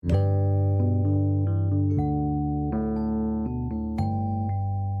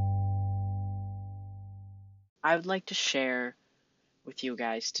I would like to share with you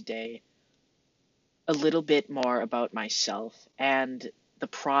guys today a little bit more about myself and the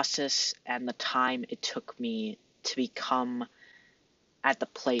process and the time it took me to become at the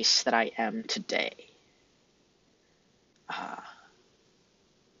place that I am today. Uh,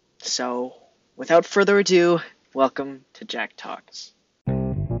 so, without further ado, welcome to Jack Talks.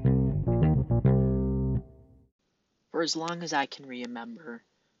 For as long as I can remember,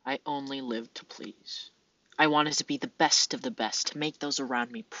 I only lived to please. I wanted to be the best of the best, to make those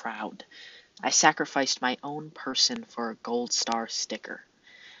around me proud. I sacrificed my own person for a gold star sticker.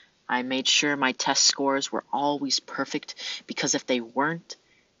 I made sure my test scores were always perfect because if they weren't,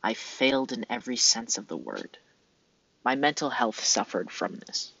 I failed in every sense of the word. My mental health suffered from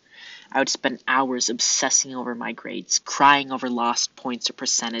this. I would spend hours obsessing over my grades, crying over lost points or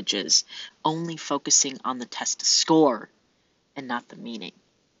percentages, only focusing on the test score and not the meaning,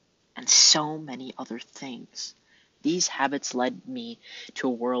 and so many other things. These habits led me to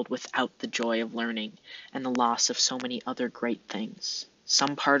a world without the joy of learning and the loss of so many other great things.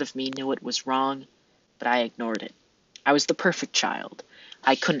 Some part of me knew it was wrong, but I ignored it. I was the perfect child.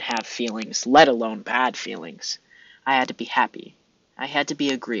 I couldn't have feelings, let alone bad feelings. I had to be happy. I had to be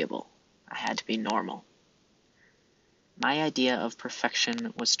agreeable. I had to be normal. My idea of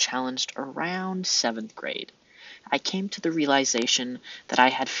perfection was challenged around 7th grade. I came to the realization that I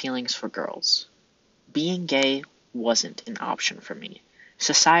had feelings for girls. Being gay wasn't an option for me.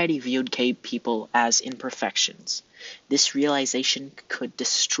 Society viewed gay people as imperfections. This realization could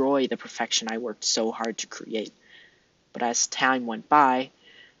destroy the perfection I worked so hard to create. But as time went by,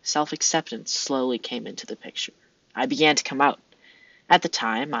 self-acceptance slowly came into the picture. I began to come out. At the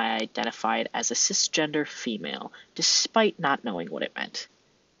time, I identified as a cisgender female, despite not knowing what it meant.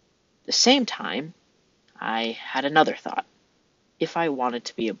 At the same time, I had another thought. If I wanted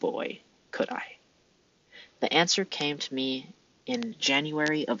to be a boy, could I? The answer came to me in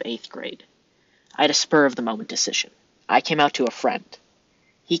January of 8th grade. I had a spur-of-the-moment decision. I came out to a friend.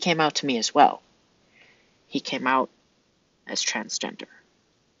 He came out to me as well. He came out as transgender.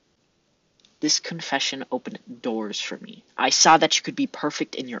 This confession opened doors for me. I saw that you could be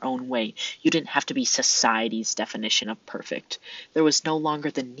perfect in your own way. You didn't have to be society's definition of perfect. There was no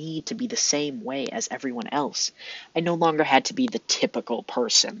longer the need to be the same way as everyone else. I no longer had to be the typical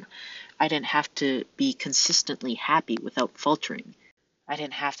person. I didn't have to be consistently happy without faltering. I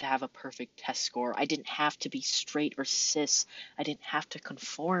didn't have to have a perfect test score. I didn't have to be straight or cis. I didn't have to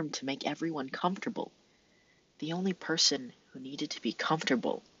conform to make everyone comfortable. The only person who needed to be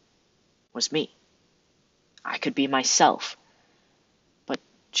comfortable was me. I could be myself. But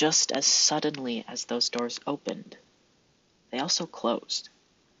just as suddenly as those doors opened, they also closed.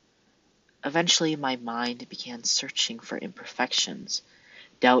 Eventually, my mind began searching for imperfections.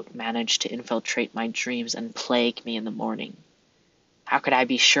 Doubt managed to infiltrate my dreams and plague me in the morning. How could I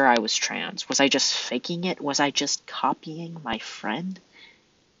be sure I was trans? Was I just faking it? Was I just copying my friend?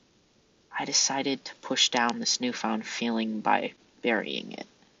 I decided to push down this newfound feeling by burying it.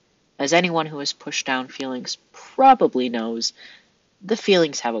 As anyone who has pushed down feelings probably knows, the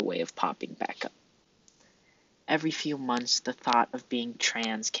feelings have a way of popping back up. Every few months, the thought of being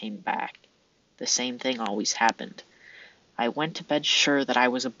trans came back. The same thing always happened. I went to bed sure that I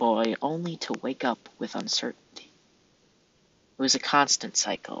was a boy, only to wake up with uncertainty. It was a constant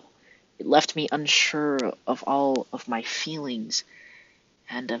cycle. It left me unsure of all of my feelings,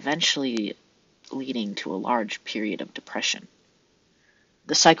 and eventually leading to a large period of depression.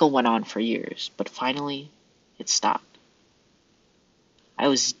 The cycle went on for years, but finally, it stopped. I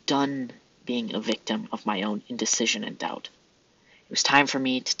was done being a victim of my own indecision and doubt. It was time for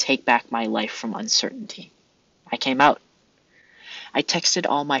me to take back my life from uncertainty. I came out. I texted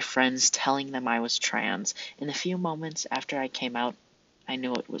all my friends telling them I was trans. In the few moments after I came out, I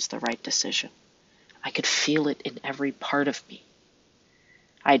knew it was the right decision. I could feel it in every part of me.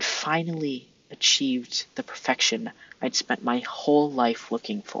 I had finally achieved the perfection I'd spent my whole life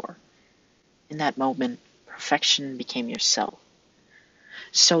looking for. In that moment, perfection became yourself.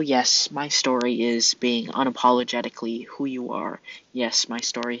 So yes, my story is being unapologetically who you are. Yes, my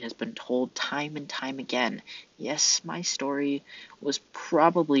story has been told time and time again. Yes, my story was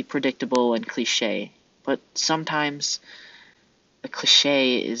probably predictable and cliché, but sometimes a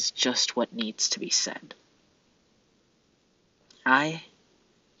cliché is just what needs to be said. I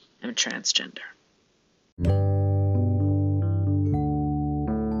am transgender.